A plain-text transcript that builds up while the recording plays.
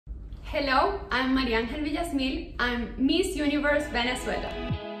Hello, I'm Mariangel Villasmil. I'm Miss Universe Venezuela.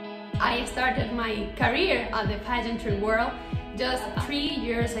 I started my career at the pageantry world just 3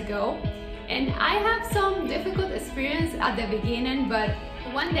 years ago, and I have some difficult experience at the beginning, but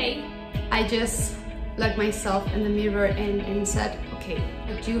one day I just looked myself in the mirror and said, okay,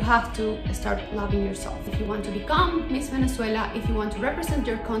 but you have to start loving yourself. If you want to become Miss Venezuela, if you want to represent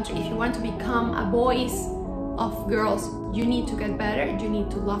your country, if you want to become a voice of girls, you need to get better. You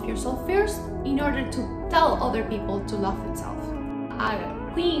need to love yourself first in order to tell other people to love themselves. A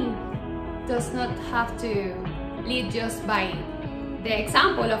queen does not have to lead just by the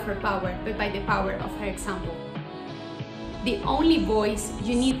example of her power, but by the power of her example. The only voice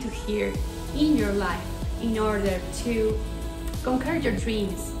you need to hear in your life in order to conquer your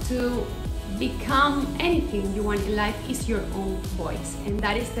dreams, to become anything you want in life, is your own voice. And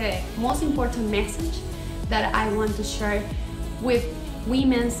that is the most important message that I want to share with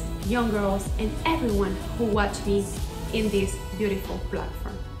women, young girls, and everyone who watch me in this beautiful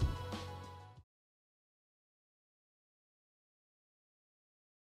platform.